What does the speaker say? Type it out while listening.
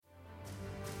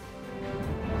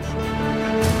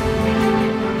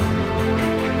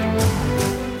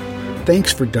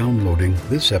Thanks for downloading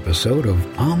this episode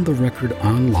of On the Record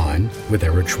Online with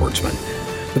Eric Schwartzman,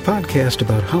 the podcast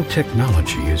about how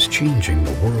technology is changing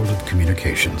the world of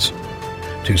communications.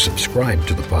 To subscribe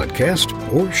to the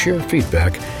podcast or share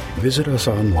feedback, visit us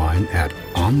online at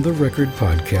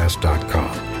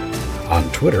ontherecordpodcast.com, on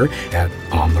Twitter at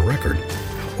ontherecord,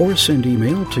 or send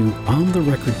email to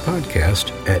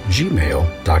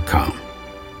ontherecordpodcast@gmail.com.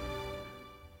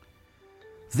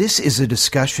 This is a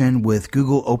discussion with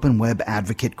Google Open Web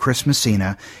advocate Chris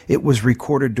Messina. It was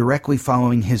recorded directly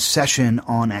following his session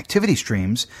on activity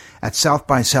streams at South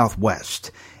by Southwest,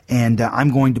 and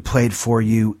I'm going to play it for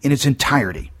you in its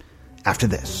entirety after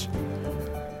this.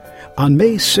 On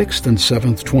May 6th and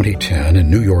 7th, 2010, in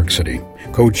New York City,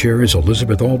 co-chairs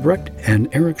Elizabeth Albrecht and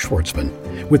Eric Schwartzman,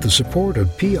 with the support of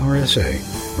PRSA,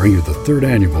 bring you the third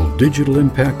annual Digital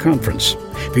Impact Conference,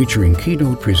 featuring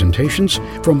keynote presentations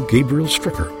from Gabriel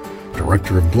Stricker,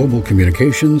 Director of Global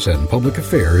Communications and Public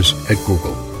Affairs at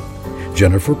Google,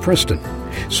 Jennifer Preston,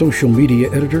 Social Media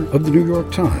Editor of the New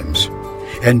York Times,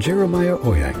 and Jeremiah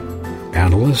Oyang,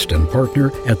 Analyst and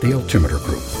Partner at the Altimeter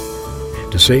Group.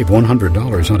 To save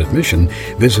 $100 on admission,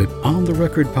 visit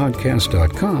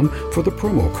ontherecordpodcast.com for the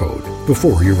promo code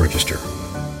before you register.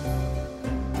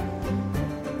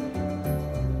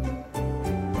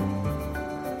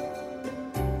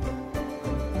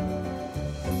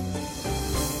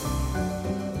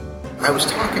 I was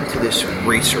talking to this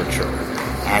researcher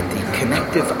at the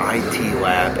Connective IT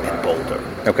Lab at Boulder.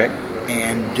 Okay.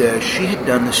 And she had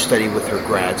done this study with her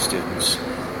grad students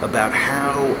about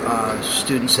how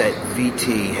students at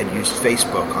VT had used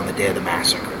Facebook on the day of the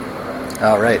massacre.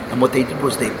 Oh, right. And what they did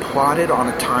was they plotted on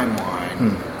a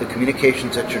timeline the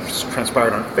communications that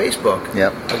transpired on Facebook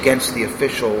against the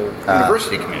official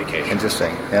university communications.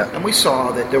 Interesting, yeah. And we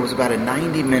saw that there was about a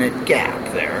 90-minute gap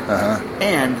there,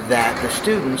 and that the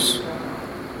students,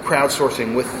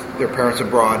 crowdsourcing with their parents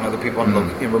abroad and other people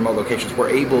in remote locations, were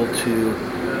able to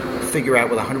figure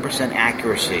out with 100%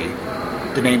 accuracy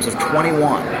the names of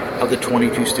 21 of the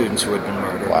 22 students who had been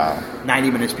murdered. Wow.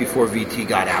 90 minutes before VT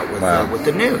got out with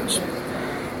the news.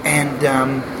 And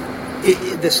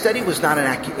the study was not an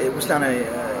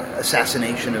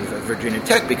assassination of Virginia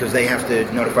Tech, because they have to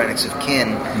notify next of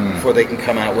kin before they can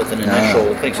come out with an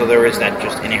initial thing. So there is that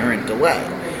just inherent delay.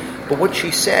 But what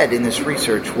she said in this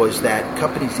research was that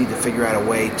companies need to figure out a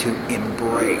way to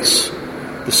embrace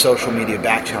the social media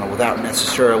back channel without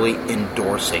necessarily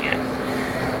endorsing it.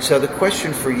 So the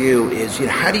question for you is,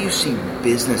 how do you see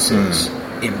businesses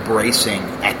embracing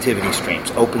activity streams,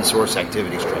 open source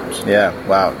activity streams? Yeah,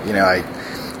 wow. I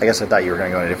guess I thought you were going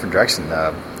to go in a different direction,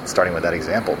 starting with that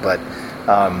example, but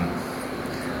I'm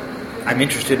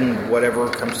interested in whatever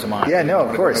comes to mind. Yeah, no,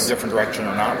 of course. Go in a different direction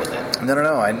or not with it.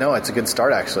 No. I know it's a good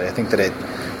start, actually. I think that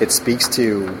it speaks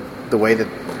to the way that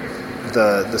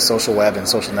the social web and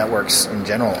social networks in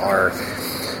general are,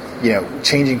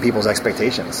 changing people's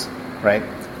expectations, right?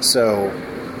 So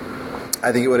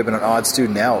I think it would have been an odd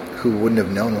student out who wouldn't have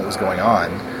known what was going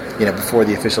on, before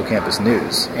the official campus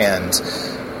news. And,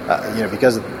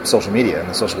 because of social media and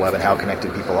the social web and how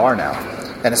connected people are now,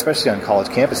 and especially on college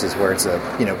campuses where it's a,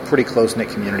 pretty close-knit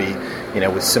community,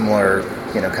 with similar,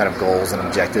 kind of goals and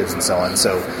objectives and so on.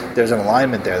 So there's an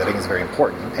alignment there that I think is very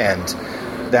important. And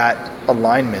that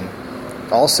alignment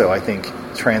also, I think,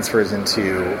 transfers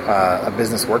into a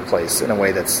business workplace in a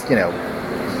way that's,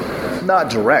 not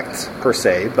direct per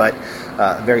se, but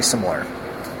very similar.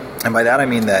 And by that I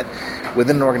mean that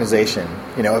within an organization,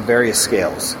 at various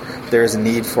scales, there is a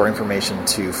need for information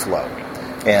to flow.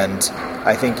 And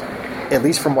I think, at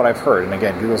least from what I've heard, and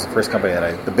again, Google's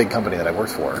the big company that I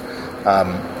worked for,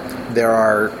 there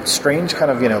are strange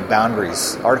kind of,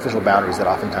 boundaries, artificial boundaries that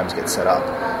oftentimes get set up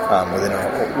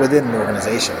within an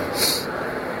organization.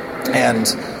 And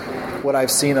what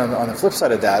I've seen on the flip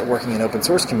side of that, working in open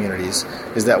source communities,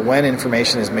 is that when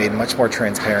information is made much more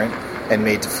transparent and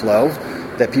made to flow,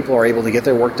 that people are able to get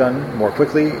their work done more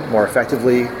quickly, more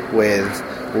effectively, with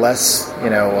less,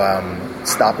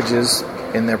 stoppages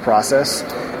in their process,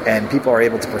 and people are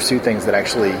able to pursue things that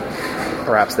actually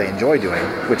perhaps they enjoy doing,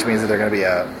 which means that they're going to be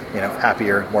a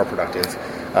happier, more productive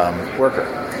worker.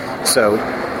 So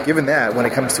given that, when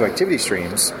it comes to activity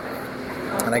streams,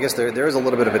 and I guess there is a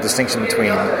little bit of a distinction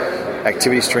between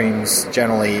activity streams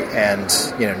generally and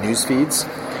news feeds.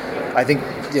 I think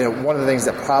one of the things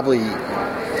that probably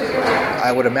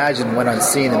I would imagine went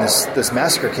unseen in this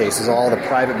massacre case is all the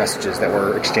private messages that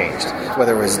were exchanged,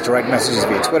 whether it was direct messages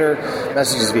via Twitter,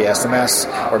 messages via SMS,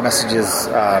 or messages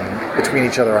between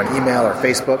each other on email or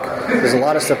Facebook. There's a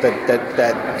lot of stuff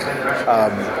that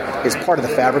is part of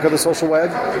the fabric of the social web,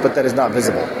 but that is not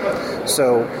visible.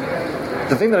 So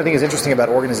the thing that I think is interesting about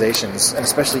organizations, and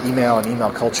especially email and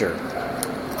email culture,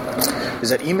 is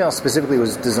that email specifically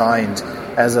was designed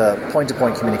as a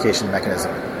point-to-point communication mechanism.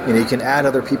 You can add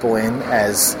other people in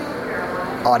as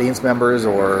audience members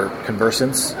or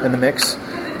conversants in the mix,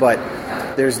 but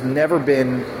there's never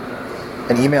been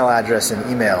an email address in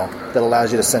email that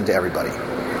allows you to send to everybody.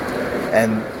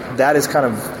 And that is kind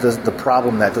of the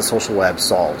problem that the social web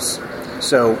solves.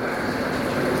 So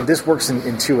this works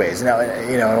in two ways. Now,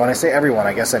 when I say everyone,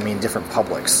 I guess I mean different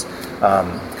publics.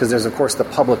 Because there's, of course, the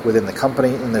public within the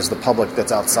company, and there's the public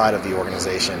that's outside of the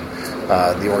organization,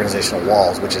 the organizational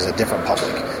walls, which is a different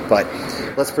public. But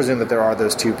let's presume that there are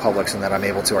those two publics and that I'm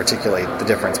able to articulate the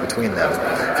difference between them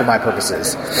for my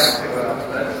purposes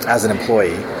as an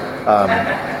employee.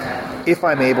 If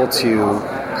I'm able to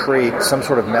create some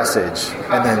sort of message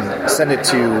and then send it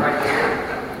to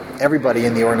everybody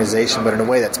in the organization, but in a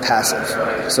way that's passive.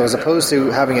 So as opposed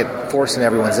to having it forced in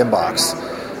everyone's inbox,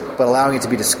 but allowing it to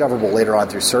be discoverable later on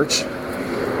through search,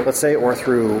 let's say, or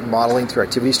through modeling through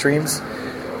activity streams,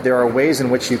 there are ways in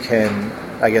which you can,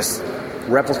 I guess,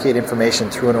 replicate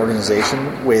information through an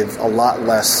organization with a lot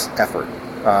less effort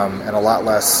and a lot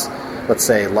less, let's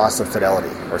say, loss of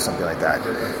fidelity or something like that.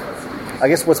 I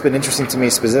guess what's been interesting to me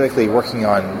specifically working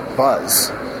on Buzz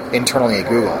internally at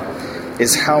Google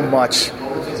is how much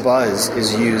Buzz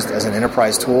is used as an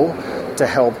enterprise tool to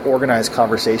help organize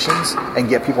conversations and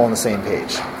get people on the same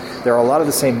page. There are a lot of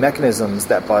the same mechanisms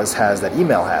that Buzz has that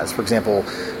email has. For example,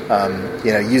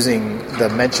 using the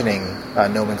mentioning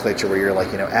nomenclature where you're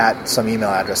like, at some email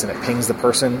address and it pings the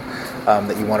person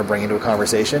that you want to bring into a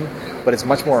conversation, but it's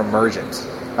much more emergent.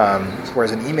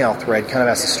 Whereas an email thread kind of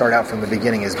has to start out from the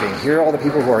beginning as being, here are all the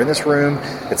people who are in this room.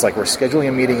 It's like we're scheduling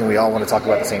a meeting and we all want to talk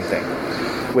about the same thing.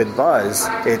 With Buzz,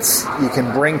 you can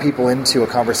bring people into a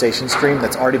conversation stream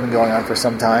that's already been going on for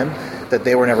some time that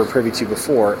they were never privy to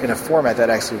before in a format that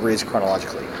actually reads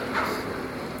chronologically.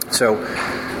 So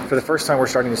for the first time, we're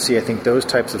starting to see, I think, those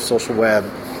types of social web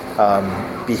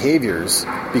behaviors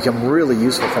become really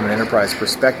useful from an enterprise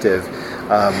perspective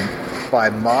by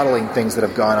modeling things that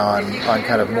have gone on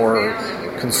kind of more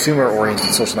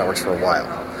consumer-oriented social networks for a while.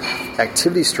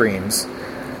 Activity streams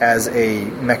as a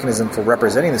mechanism for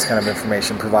representing this kind of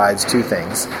information provides two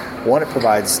things. One, it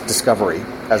provides discovery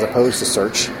as opposed to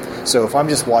search. So if I'm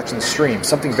just watching the stream,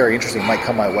 something very interesting might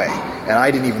come my way, and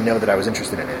I didn't even know that I was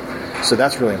interested in it. So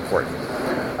that's really important.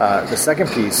 The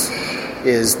second piece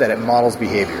is that it models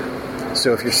behavior.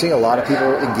 So if you're seeing a lot of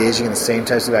people engaging in the same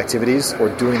types of activities or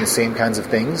doing the same kinds of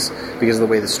things because of the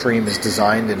way the stream is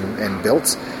designed and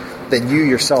built, then you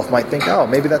yourself might think, oh,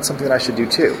 maybe that's something that I should do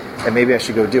too, and maybe I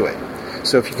should go do it.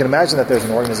 So if you can imagine that there's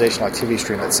an organizational activity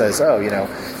stream that says, oh,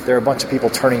 there are a bunch of people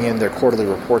turning in their quarterly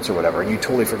reports or whatever, and you've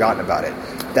totally forgotten about it.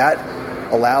 That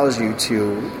allows you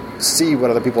to see what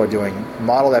other people are doing,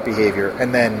 model that behavior,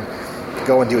 and then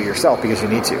go and do it yourself because you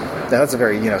need to. Now, that's a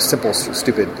very simple,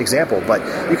 stupid example,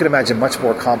 but you can imagine much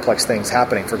more complex things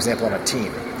happening, for example, on a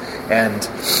team. And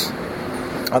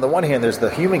on the one hand, there's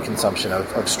the human consumption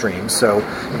of streams. So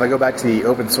if I go back to the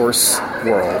open source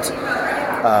world,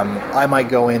 I might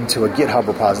go into a GitHub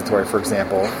repository, for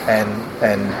example, and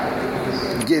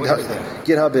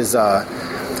GitHub is.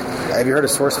 Have you heard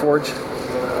of SourceForge?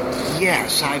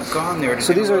 Yes, I've gone there to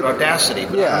download Audacity,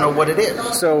 but I don't know what it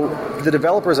is. So the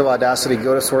developers of Audacity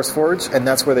go to SourceForge, and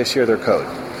that's where they share their code.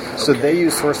 So they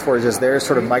use SourceForge as their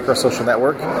sort of micro-social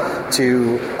network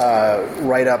to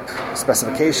write up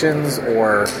specifications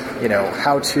or,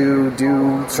 how to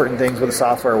do certain things with the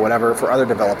software or whatever for other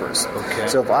developers. Okay.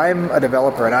 So if I'm a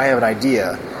developer and I have an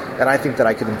idea and I think that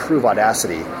I could improve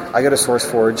Audacity, I go to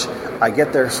SourceForge, I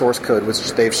get their source code,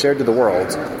 which they've shared to the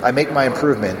world, I make my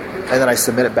improvement, and then I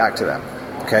submit it back to them.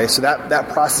 Okay, so that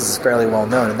process is fairly well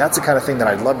known, and that's the kind of thing that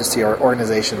I'd love to see our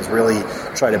organizations really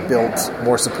try to build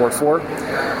more support for.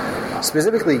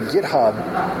 Specifically, GitHub,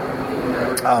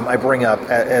 I bring up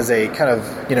as a kind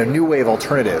of new wave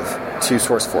alternative to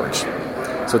SourceForge.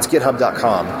 So it's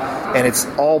GitHub.com, and it's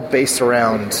all based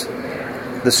around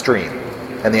the stream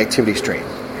and the activity stream.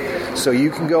 So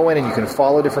you can go in and you can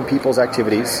follow different people's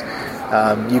activities.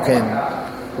 You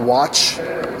can watch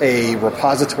a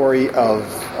repository of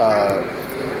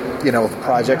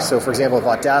projects. So, for example, if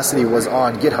Audacity was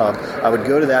on GitHub, I would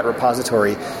go to that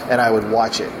repository and I would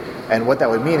watch it. And what that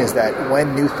would mean is that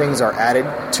when new things are added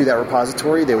to that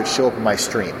repository, they would show up in my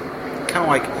stream. Kind of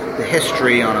like the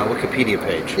history on a Wikipedia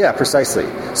page. Yeah, precisely.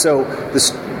 So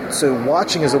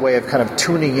watching is a way of kind of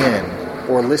tuning in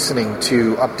or listening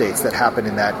to updates that happen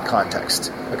in that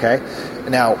context. Okay?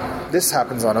 Now, this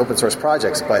happens on open source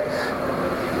projects, but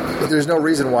there's no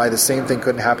reason why the same thing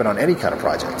couldn't happen on any kind of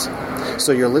project.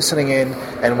 So you're listening in,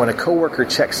 and when a coworker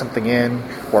checks something in,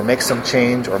 or makes some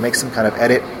change, or makes some kind of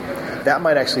edit, that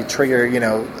might actually trigger,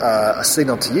 a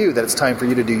signal to you that it's time for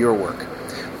you to do your work.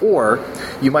 Or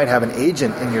you might have an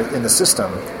agent in the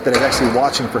system that is actually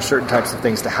watching for certain types of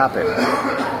things to happen,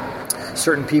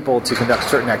 certain people to conduct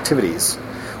certain activities,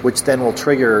 which then will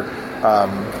trigger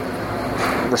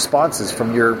responses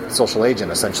from your social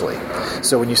agent, essentially.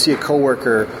 So when you see a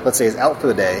coworker, let's say, is out for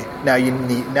the day, now you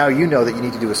know that you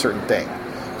need to do a certain thing,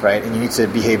 right? And you need to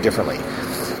behave differently.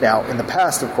 Now, in the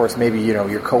past, of course, maybe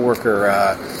your coworker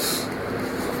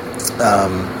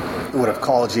would have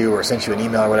called you or sent you an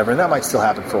email or whatever, and that might still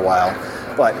happen for a while.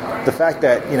 But the fact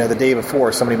that the day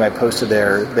before somebody might post to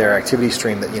their activity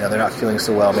stream that they're not feeling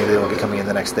so well, maybe they won't be coming in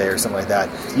the next day or something like that,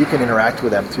 you can interact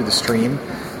with them through the stream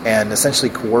and essentially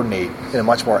coordinate in a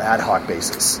much more ad hoc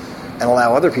basis and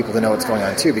allow other people to know what's going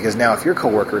on too. Because now if your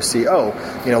coworkers see,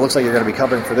 looks like you're going to be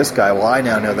covering for this guy, well, I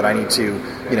now know that I need to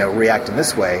react in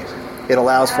this way. It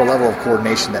allows for a level of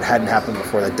coordination that hadn't happened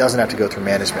before, that doesn't have to go through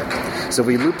management. So if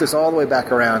we loop this all the way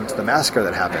back around to the massacre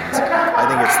that happened, I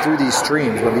think it's through these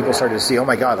streams where people started to see, oh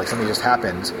my God, like something just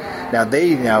happened. Now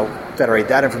they federate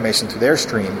that information through their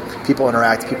stream. People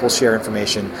interact, people share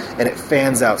information, and it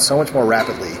fans out so much more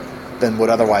rapidly than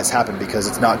would otherwise happen because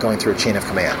it's not going through a chain of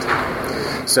command.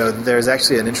 So there's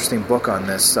actually an interesting book on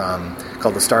this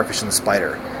called The Starfish and the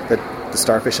Spider. The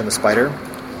Starfish and the Spider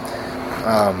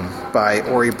by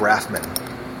Ori Braffman.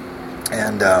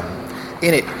 And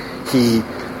in it, he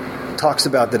talks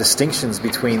about the distinctions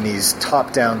between these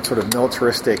top-down sort of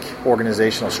militaristic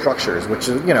organizational structures, which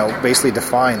basically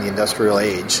define the industrial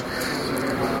age,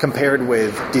 compared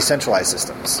with decentralized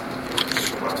systems.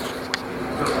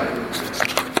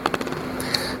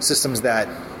 Systems that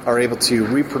are able to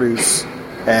reproduce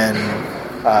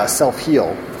and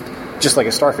self-heal just like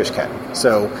a starfish can.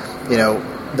 So,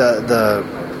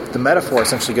 the metaphor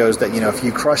essentially goes that, if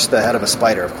you crush the head of a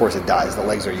spider, of course it dies. The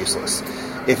legs are useless.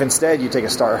 If instead you take a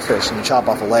starfish and you chop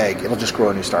off a leg, it'll just grow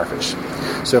a new starfish.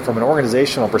 So from an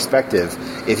organizational perspective,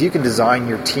 if you can design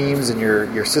your teams and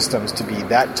your systems to be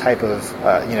that type of,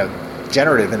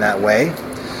 generative in that way,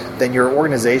 then your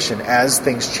organization, as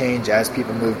things change, as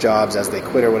people move jobs, as they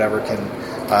quit or whatever, can,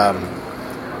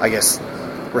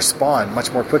 respond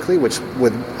much more quickly, which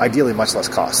would ideally much less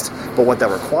cost. But what that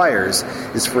requires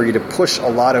is for you to push a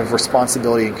lot of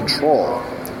responsibility and control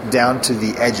down to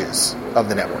the edges of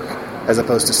the network, as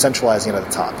opposed to centralizing it at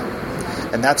the top.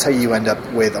 And that's how you end up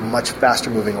with a much faster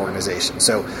moving organization.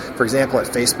 So, for example, at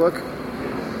Facebook,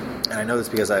 and I know this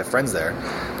because I have friends there,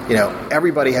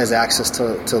 everybody has access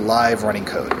to live running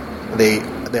code.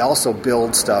 They also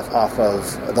build stuff off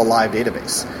of the live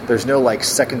database. There's no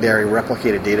secondary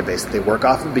replicated database that they work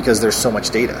off of because there's so much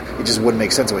data. It just wouldn't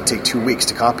make sense. It would take 2 weeks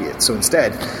to copy it. So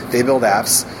instead, they build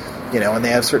apps, and they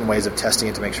have certain ways of testing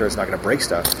it to make sure it's not going to break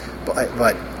stuff.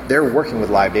 But they're working with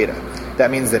live data.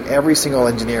 That means that every single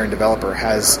engineer and developer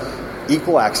has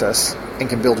equal access and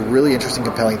can build really interesting,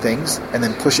 compelling things and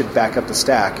then push it back up the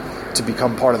stack to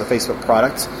become part of the Facebook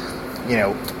product,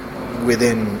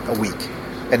 within a week.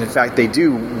 And in fact, they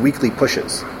do weekly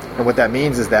pushes. And what that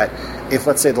means is that if,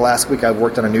 let's say, the last week I've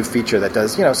worked on a new feature that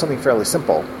does, something fairly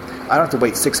simple, I don't have to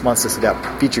wait 6 months to see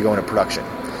that feature go into production.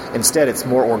 Instead, it's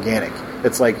more organic.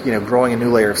 It's like, growing a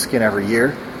new layer of skin every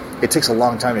year. It takes a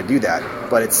long time to do that,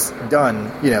 but it's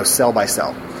done, cell by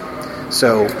cell.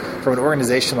 So from an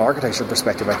organizational architecture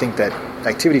perspective, I think that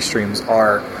activity streams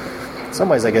are, in some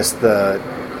ways, I guess, the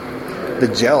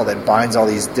gel that binds all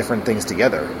these different things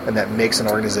together and that makes an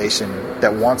organization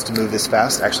that wants to move this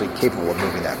fast actually capable of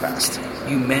moving that fast.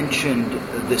 You mentioned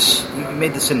this, you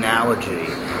made this analogy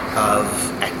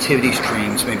of activity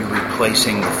streams maybe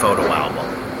replacing the photo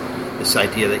album. This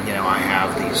idea that, I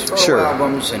have these photo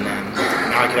albums and then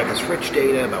now I could have this rich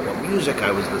data about what music I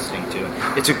was listening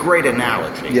to. It's a great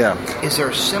analogy. Yeah. Is there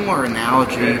a similar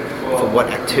analogy for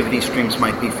what activity streams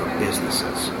might be for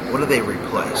businesses? What do they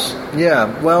replace?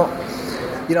 Yeah, well,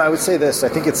 I would say this. I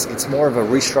think it's more of a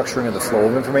restructuring of the flow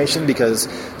of information because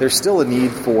there's still a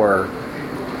need for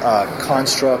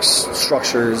constructs,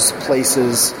 structures,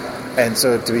 places, and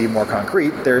so to be more concrete,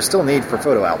 there's still a need for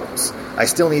photo albums. I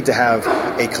still need to have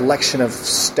a collection of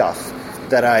stuff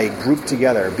that I group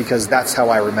together because that's how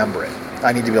I remember it.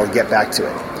 I need to be able to get back to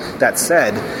it. That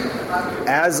said,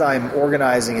 as I'm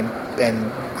organizing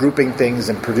and grouping things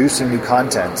and producing new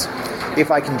content,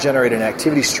 if I can generate an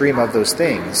activity stream of those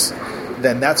things,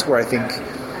 then that's where I think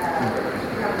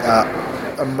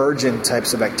emergent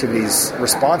types of activities,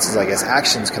 responses, I guess,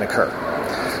 actions can occur.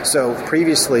 So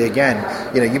previously, again,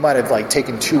 you might have like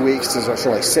taken 2 weeks to sort of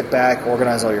like sit back,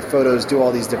 organize all your photos, do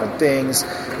all these different things,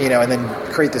 and then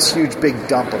create this huge big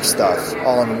dump of stuff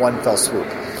all in one fell swoop.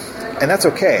 And that's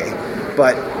okay,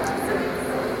 but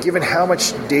given how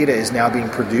much data is now being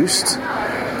produced,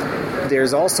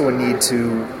 there's also a need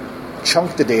to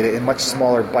chunk the data in much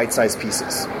smaller bite-sized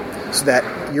pieces so that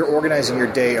you're organizing your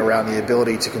day around the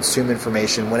ability to consume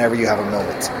information whenever you have a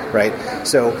moment, right?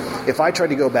 So if I tried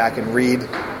to go back and read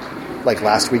like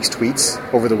last week's tweets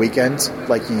over the weekend,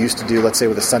 like you used to do, let's say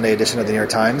with the Sunday edition of the New York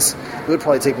Times, it would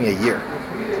probably take me a year,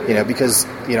 because,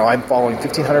 I'm following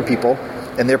 1,500 people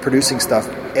and they're producing stuff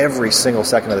every single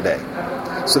second of the day.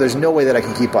 So there's no way that I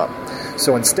can keep up.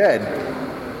 So instead,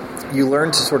 you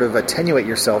learn to sort of attenuate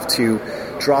yourself to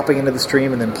dropping into the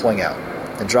stream and then pulling out,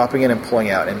 and dropping in and pulling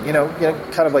out, and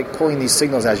kind of like pulling these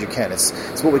signals as you can.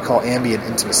 It's what we call ambient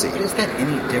intimacy. But is that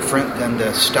any different than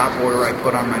the stop order I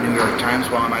put on my New York Times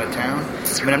while I'm out of town?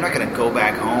 I mean, I'm not going to go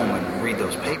back home and read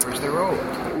those papers; they're old.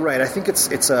 Right. I think it's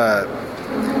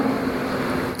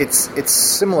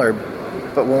similar,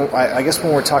 but I guess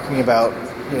when we're talking about,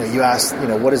 you asked,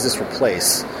 what does this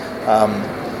replace?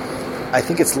 I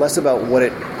think it's less about what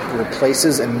it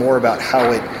replaces and more about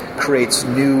how it creates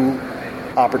new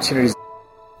opportunities.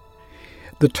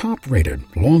 The top-rated,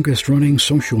 longest-running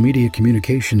social media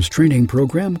communications training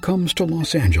program comes to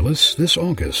Los Angeles this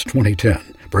August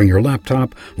 2010. Bring your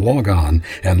laptop, log on,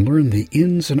 and learn the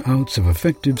ins and outs of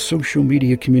effective social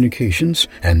media communications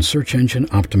and search engine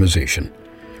optimization.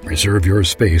 Reserve your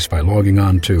space by logging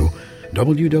on to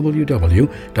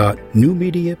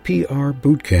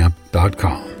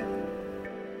www.newmediaprbootcamp.com.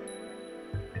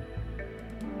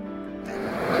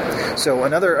 So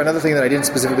another thing that I didn't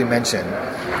specifically mention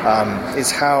is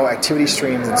how activity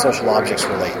streams and social objects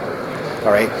relate.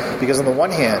 All right, because on the one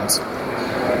hand,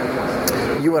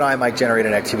 you and I might generate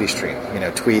an activity stream.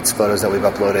 Tweets, photos that we've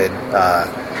uploaded,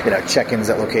 check-ins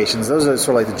at locations. Those are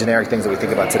sort of like the generic things that we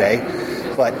think about today.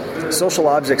 But social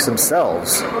objects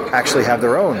themselves actually have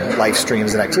their own life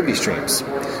streams and activity streams.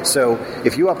 So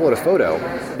if you upload a photo,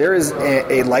 there is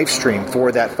a life stream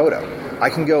for that photo. I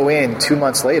can go in 2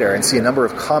 months later and see a number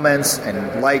of comments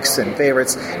and likes and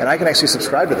favorites, and I can actually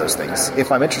subscribe to those things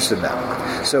if I'm interested in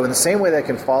them. So in the same way that I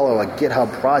can follow a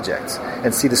GitHub project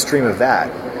and see the stream of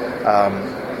that,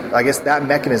 I guess that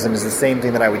mechanism is the same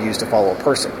thing that I would use to follow a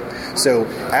person. So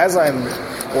as I'm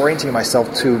orienting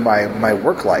myself to my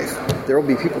work life, there will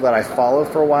be people that I follow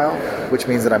for a while, which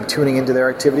means that I'm tuning into their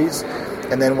activities.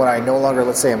 And then when I no longer,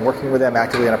 let's say I'm working with them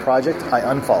actively on a project, I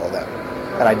unfollow them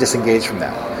and I disengage from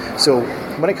that. So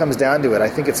when it comes down to it, I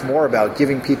think it's more about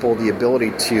giving people the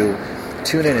ability to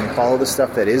tune in and follow the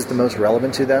stuff that is the most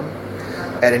relevant to them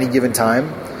at any given time,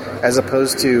 as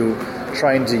opposed to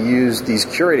trying to use these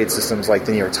curated systems like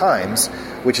the New York Times,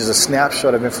 which is a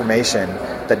snapshot of information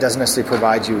that doesn't necessarily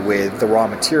provide you with the raw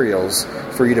materials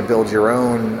for you to build your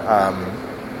own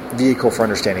vehicle for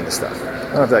understanding this stuff.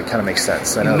 I don't know if that kind of makes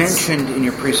sense. You mentioned in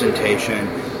your presentation,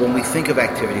 when we think of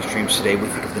activity streams today, we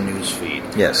think of the news feed.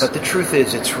 Yes. But the truth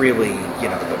is, it's really,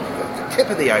 the tip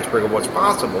of the iceberg of what's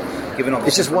possible, given all this.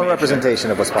 It's just one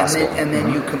representation of what's possible. And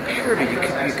then you compared it. You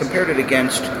compared it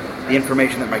against the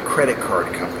information that my credit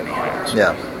card company has.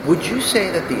 Yeah. Would you say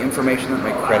that the information that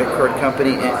my credit card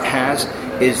company has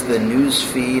is the news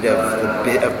feed of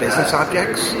business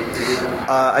objects?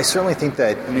 I certainly think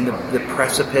that. I mean, the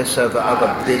precipice of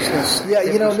a business. Yeah,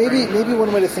 maybe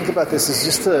one way to think about this is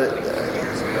just to.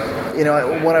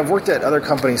 When I've worked at other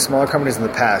companies, smaller companies in the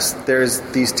past, there's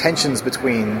these tensions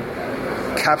between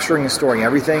capturing and storing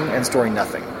everything and storing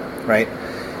nothing, right?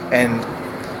 And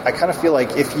I kind of feel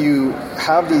like if you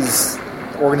have these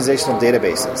organizational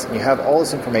databases and you have all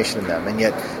this information in them, and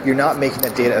yet you're not making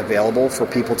that data available for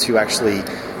people to actually,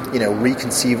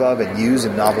 reconceive of and use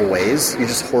in novel ways, you're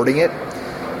just hoarding it,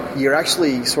 you're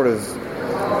actually sort of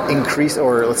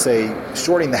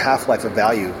shorting the half-life of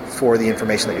value for the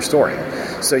information that you're storing.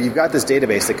 So you've got this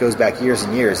database that goes back years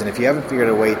and years, and if you haven't figured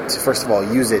out a way to, first of all,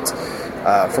 use it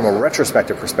from a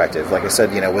retrospective perspective, like I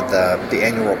said, with the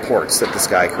annual reports that this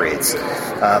guy creates,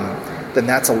 then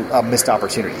that's a missed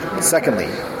opportunity. Secondly,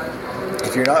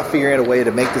 if you're not figuring out a way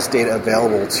to make this data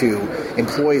available to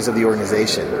employees of the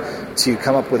organization to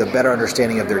come up with a better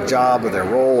understanding of their job or their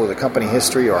role or the company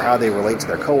history or how they relate to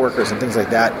their coworkers and things like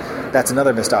that, that's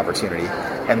another missed opportunity.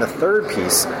 And the third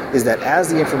piece is that as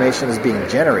the information is being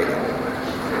generated,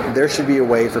 there should be a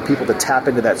way for people to tap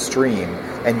into that stream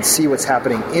and see what's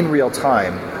happening in real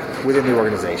time within the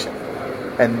organization.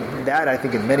 And that, I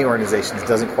think, in many organizations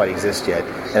doesn't quite exist yet.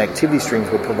 And activity streams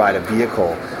would provide a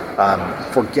vehicle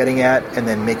for getting at and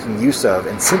then making use of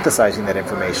and synthesizing that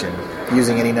information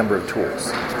using any number of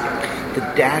tools. the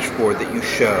dashboard that you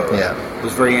showed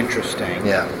was very interesting.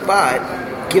 Yeah.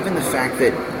 But given the fact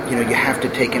that you have to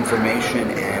take information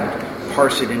and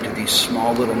parse it into these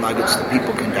small little nuggets that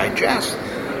people can digest,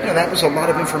 that was a lot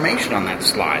of information on that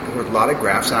slide. There were a lot of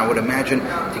graphs, and I would imagine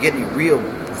to get any real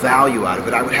value out of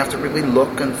it, I would have to really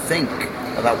look and think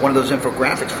about one of those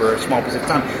infographics for a small piece of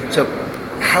time. So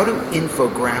how do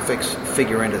infographics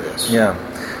figure into this? Yeah.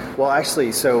 Well,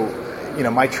 actually, so,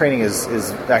 my training is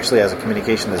actually as a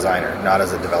communication designer, not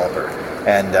as a developer.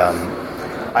 And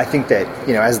I think that,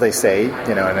 as they say,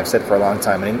 and I've said for a long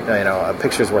time, a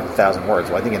picture is worth 1,000 words.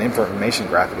 Well, I think an information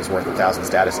graphic is worth 1,000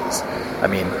 statuses. I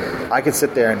mean, I could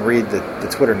sit there and read the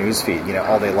Twitter news feed,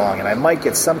 all day long, and I might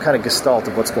get some kind of gestalt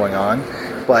of what's going on,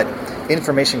 but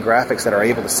information graphics that are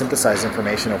able to synthesize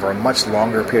information over a much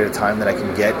longer period of time than I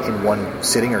can get in one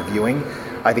sitting or viewing,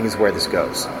 I think is where this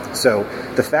goes. So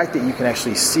the fact that you can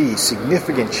actually see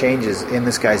significant changes in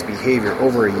this guy's behavior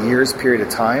over a year's period of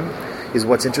time is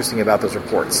what's interesting about those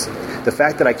reports. The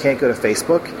fact that I can't go to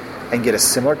Facebook and get a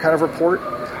similar kind of report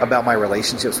about my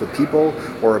relationships with people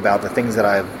or about the things that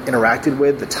I've interacted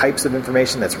with, the types of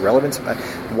information that's relevant.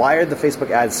 Why are the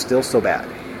Facebook ads still so bad?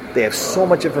 They have so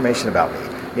much information about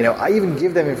me. I even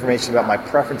give them information about my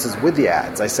preferences with the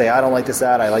ads. I say, I don't like this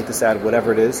ad, I like this ad,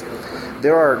 whatever it is.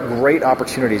 There are great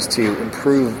opportunities to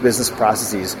improve business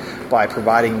processes by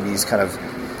providing these kind of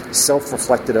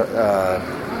self-reflected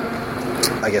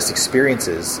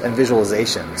experiences and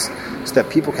visualizations so that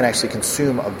people can actually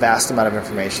consume a vast amount of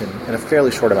information in a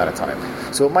fairly short amount of time.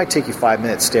 So it might take you 5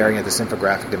 minutes staring at this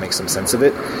infographic to make some sense of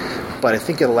it, but I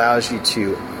think it allows you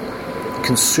to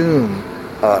consume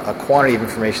a quantity of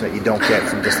information that you don't get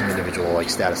from just an individual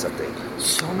status update.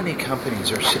 So many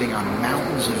companies are sitting on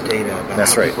mountains of data about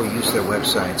how people use their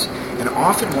websites. And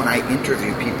often when I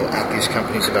interview people at these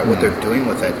companies about what they're doing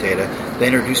with that data, they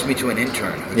introduce me to an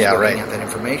intern who's looking at that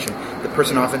information. The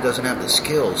person often doesn't have the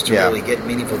skills to really get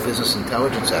meaningful business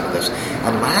intelligence out of this.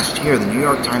 And last year, the New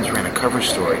York Times ran a cover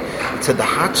story. It said the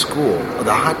hot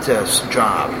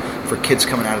job for kids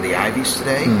coming out of the Ivies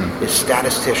today is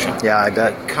statistician. Yeah, I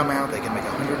bet. They come out, they can make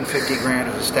 $150,000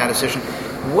 as a statistician.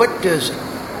 What does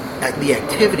the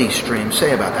activity stream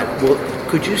say about that? Well,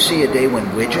 could you see a day when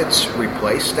widgets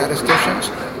replace statisticians,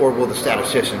 or will the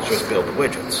statisticians just build the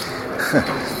widgets?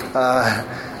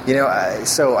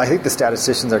 So I think the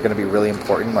statisticians are going to be really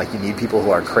important. You need people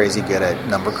who are crazy good at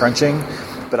number crunching.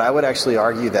 But I would actually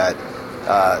argue that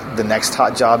the next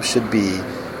hot job should be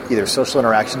either social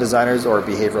interaction designers or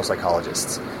behavioral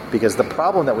psychologists. Because the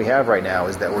problem that we have right now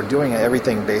is that we're doing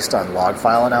everything based on log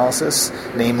file analysis,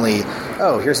 namely,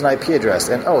 here's an IP address,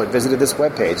 and it visited this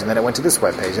web page, and then it went to this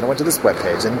web page, and it went to this web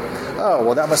page, and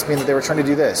that must mean that they were trying to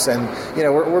do this. And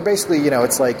we're basically,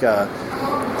 it's like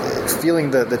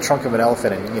feeling the trunk of an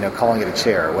elephant and calling it a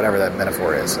chair, or whatever that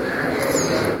metaphor is.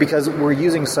 Because we're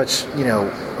using such,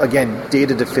 again,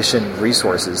 data deficient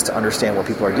resources to understand what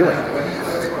people are doing.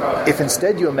 If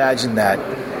instead you imagine that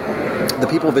the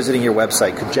people visiting your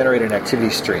website could generate an activity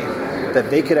stream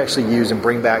that they could actually use and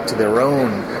bring back to their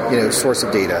own, source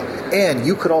of data, and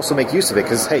you could also make use of it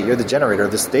because, hey, you're the generator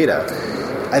of this data,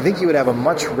 I think you would have a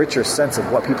much richer sense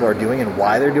of what people are doing and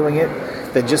why they're doing it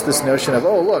than just this notion of,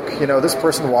 look, this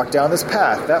person walked down this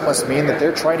path. That must mean that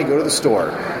they're trying to go to the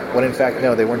store. When in fact,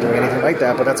 no, they weren't doing anything like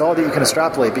that, but that's all that you can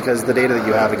extrapolate because the data that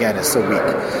you have, again, is so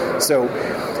weak. So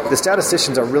the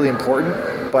statisticians are really important,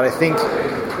 but I think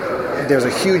there's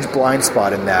a huge blind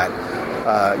spot in that,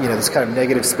 this kind of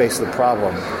negative space of the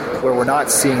problem where we're not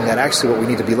seeing that actually what we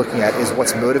need to be looking at is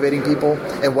what's motivating people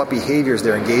and what behaviors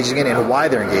they're engaging in and why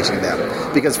they're engaging in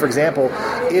them. Because, for example,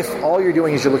 if all you're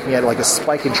doing is you're looking at a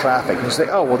spike in traffic and you say,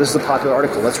 this is a popular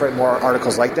article, let's write more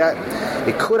articles like that,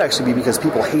 it could actually be because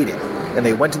people hate it. And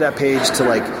they went to that page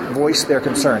to voice their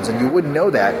concerns. And you wouldn't know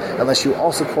that unless you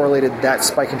also correlated that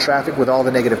spike in traffic with all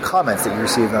the negative comments that you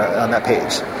received on that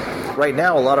page. Right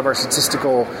now, a lot of our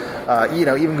statistical,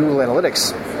 even Google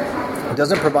Analytics,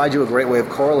 doesn't provide you a great way of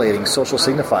correlating social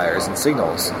signifiers and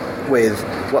signals with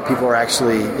what people are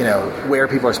actually, where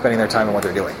people are spending their time and what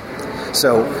they're doing.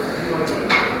 So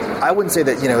I wouldn't say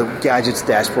that, gadgets,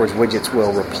 dashboards, widgets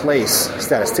will replace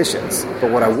statisticians.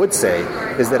 But what I would say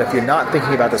is that if you're not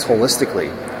thinking about this holistically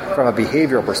from a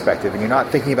behavioral perspective and you're not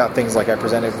thinking about things like I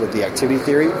presented with the activity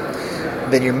theory,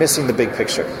 then you're missing the big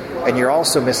picture. And you're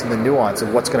also missing the nuance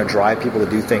of what's going to drive people to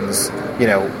do things,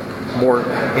 more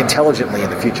intelligently in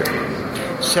the future.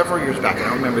 Several years back, I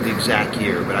don't remember the exact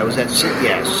year, but I was at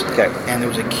CES, and there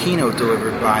was a keynote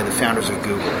delivered by the founders of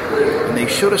Google. And they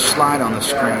showed a slide on the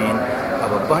screen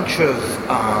of a bunch of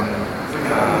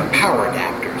power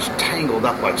adapters. was tangled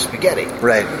up like spaghetti.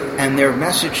 Right. And their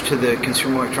message to the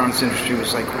consumer electronics industry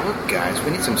was like, look, guys,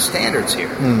 we need some standards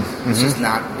here. This is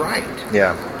not right.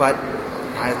 Yeah. But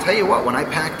I'll tell you what, when I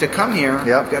packed to come here,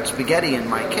 Yep. I've got spaghetti in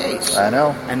my case. I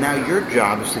know. And now your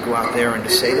job is to go out there and to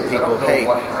say to people, hey,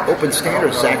 open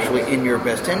standards is actually in your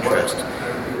best interest.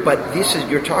 But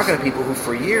you're talking to people who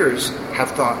for years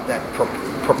have thought that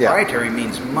proprietary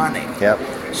means money. Yep.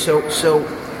 So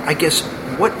I guess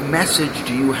what message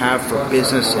do you have for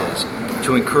businesses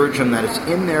to encourage them that it's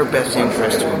in their best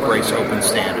interest to embrace open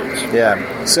standards?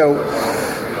 Yeah. So,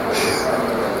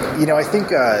 I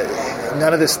think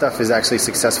none of this stuff is actually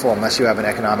successful unless you have an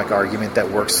economic argument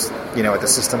that works, at the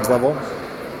systems level.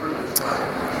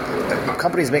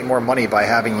 Companies make more money by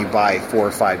having you buy 4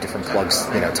 or 5 different plugs,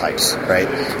 types, right?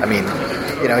 I mean,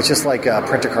 it's just like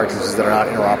printer cartridges that are not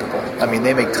interoperable. I mean,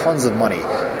 they make tons of money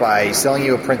by selling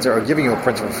you a printer or giving you a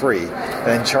printer for free and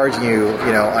then charging you,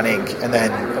 on ink. And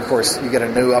then, of course, you get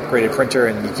a new upgraded printer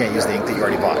and you can't use the ink that you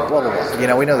already bought, blah, blah,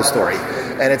 blah. We know the story.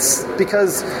 And it's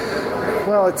because...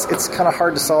 Well, it's kind of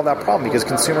hard to solve that problem because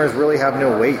consumers really have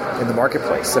no weight in the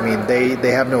marketplace. I mean,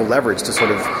 they have no leverage to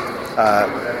sort of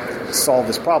solve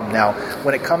this problem. Now,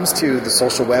 when it comes to the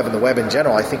social web and the web in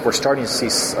general, I think we're starting to see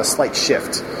a slight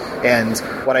shift. And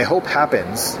what I hope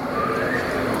happens,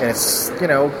 and it's,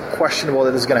 questionable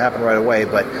that this is going to happen right away,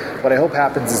 but what I hope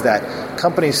happens is that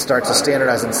companies start to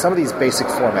standardize in some of these basic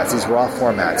formats, these raw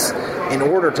formats, in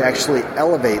order to actually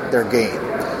elevate their game,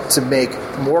 to make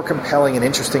more compelling and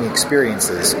interesting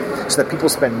experiences so that people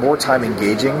spend more time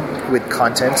engaging with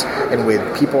content and with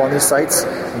people on these sites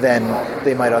than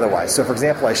they might otherwise. So, for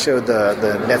example, I showed the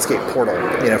Netscape portal,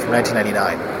 from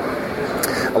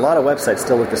 1999. A lot of websites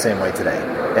still look the same way today,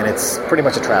 and it's pretty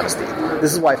much a travesty.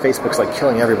 This is why Facebook's like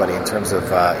killing everybody in terms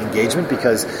of engagement,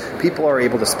 because people are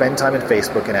able to spend time in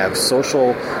Facebook and have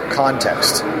social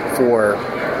context for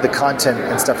the content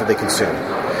and stuff that they consume.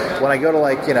 When I go to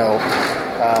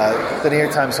the New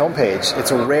York Times homepage, it's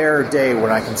a rare day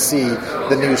when I can see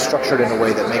the news structured in a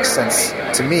way that makes sense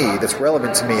to me, that's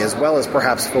relevant to me, as well as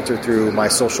perhaps filtered through my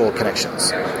social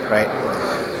connections, right?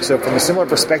 So from a similar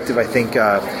perspective, I think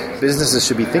businesses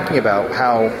should be thinking about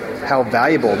how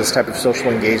valuable this type of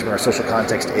social engagement or social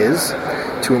context is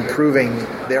to improving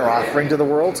their offering to the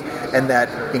world, and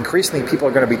that increasingly people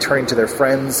are going to be turning to their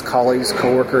friends, colleagues,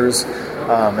 coworkers,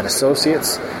 and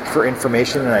associates for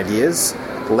information and ideas,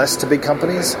 less to big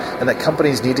companies, and that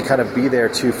companies need to kind of be there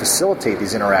to facilitate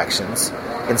these interactions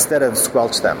instead of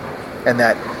squelch them. And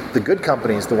that the good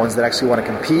companies, the ones that actually want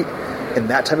to compete in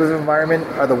that type of environment,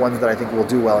 are the ones that I think will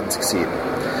do well and succeed.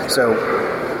 So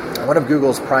one of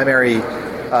Google's primary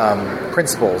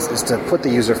principles is to put the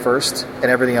user first and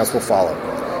everything else will follow.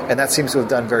 And that seems to have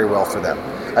done very well for them.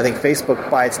 I think Facebook,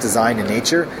 by its design and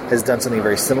nature, has done something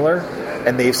very similar,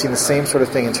 and they've seen the same sort of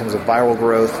thing in terms of viral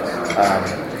growth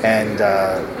and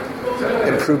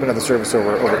improvement of the service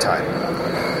over time.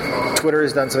 Twitter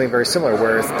has done something very similar,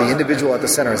 where it's the individual at the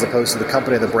center as opposed to the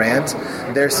company or the brand.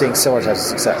 They're seeing similar types of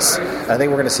success. And I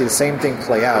think we're going to see the same thing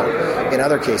play out in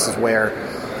other cases where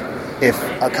if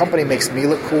a company makes me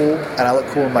look cool and I look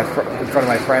cool in front of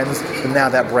my friends, then now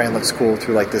that brand looks cool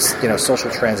through like this,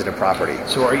 social transitive property.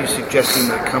 So are you suggesting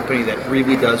that a company that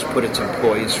really does put its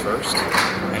employees first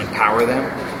and empower them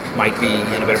might be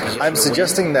in a better position? I'm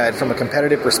suggesting that from a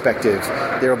competitive perspective,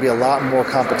 there will be a lot more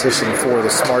competition for the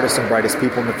smartest and brightest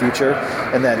people in the future,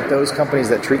 and that those companies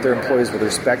that treat their employees with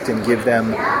respect and give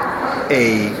them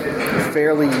a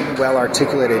fairly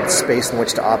well-articulated space in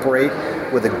which to operate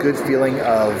with a good feeling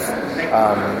of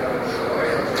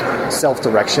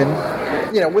self-direction,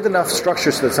 with enough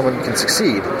structure so that someone can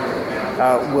succeed,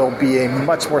 will be a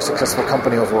much more successful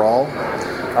company overall.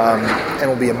 And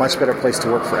will be a much better place to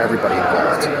work for everybody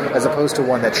involved, as opposed to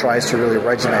one that tries to really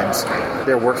regiment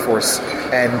their workforce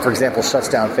and, for example, shuts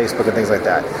down Facebook and things like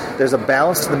that. There's a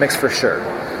balance to the mix for sure,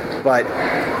 but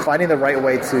finding the right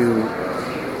way to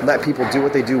let people do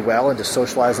what they do well and to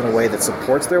socialize in a way that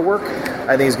supports their work,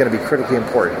 I think is going to be critically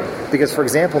important. Because, for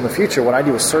example, in the future, when I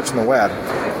do a search on the web,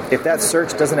 if that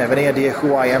search doesn't have any idea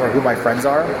who I am or who my friends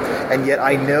are, and yet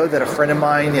I know that a friend of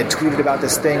mine had tweeted about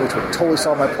this thing, which would totally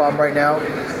solve my problem right now,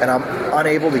 and I'm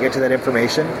unable to get to that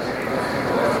information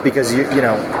because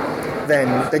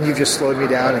then you've just slowed me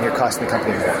down and you're costing the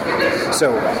company more.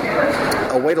 So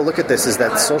a way to look at this is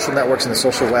that social networks and the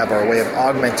social web are a way of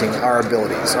augmenting our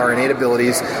abilities, our innate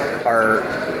abilities, our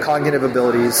cognitive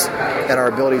abilities, and our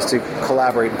abilities to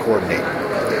collaborate and coordinate.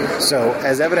 So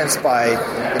as evidenced by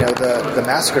the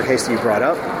massacre case that you brought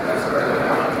up,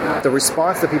 the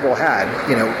response that people had,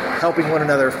 helping one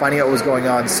another, finding out what was going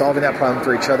on, solving that problem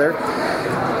for each other,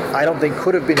 I don't think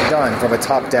could have been done from a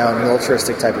top-down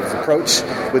militaristic type of approach,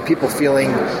 with people feeling,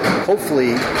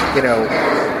 hopefully,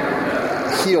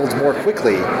 healed more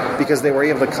quickly because they were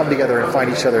able to come together and find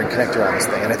each other and connect around this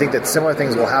thing. And I think that similar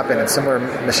things will happen and similar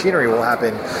machinery will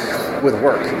happen with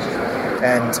work.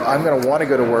 And I'm going to want to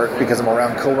go to work because I'm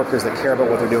around coworkers that care about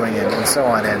what they're doing and so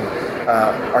on, and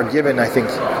are given, I think,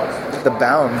 the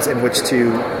bounds in which to,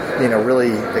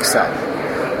 really excel.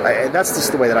 That's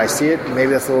just the way that I see it.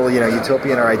 Maybe that's a little,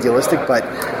 utopian or idealistic, but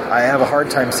I have a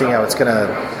hard time seeing how it's going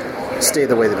to stay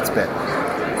the way that it's been.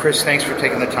 Chris, thanks for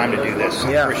taking the time to do this.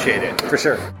 Yeah, appreciate it. For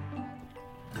sure.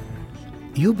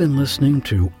 You've been listening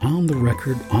to On the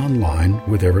Record Online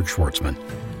with Eric Schwartzman,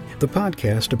 the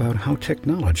podcast about how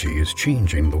technology is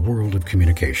changing the world of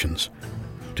communications.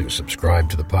 To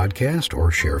subscribe to the podcast or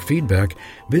share feedback,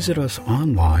 visit us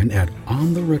online at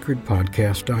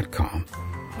ontherecordpodcast.com,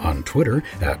 on Twitter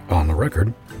at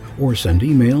ontherecord, or send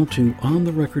email to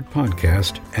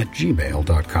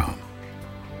ontherecordpodcast@gmail.com.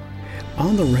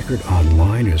 On the Record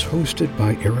Online is hosted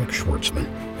by Eric Schwartzman,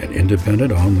 an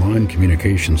independent online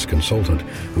communications consultant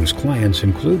whose clients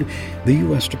include the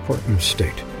U.S. Department of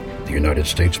State, the United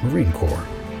States Marine Corps,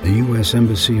 the U.S.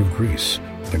 Embassy of Greece,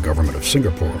 the Government of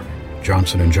Singapore,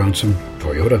 Johnson & Johnson,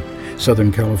 Toyota,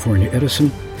 Southern California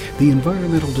Edison, the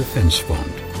Environmental Defense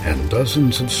Fund, and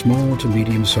dozens of small to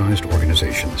medium-sized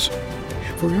organizations.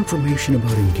 For information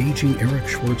about engaging Eric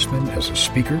Schwartzman as a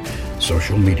speaker,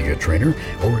 social media trainer,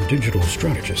 or digital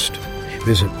strategist,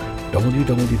 visit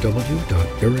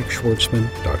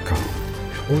www.ericschwartzman.com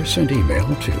or send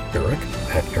email to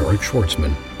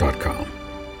eric@ericschwartzman.com.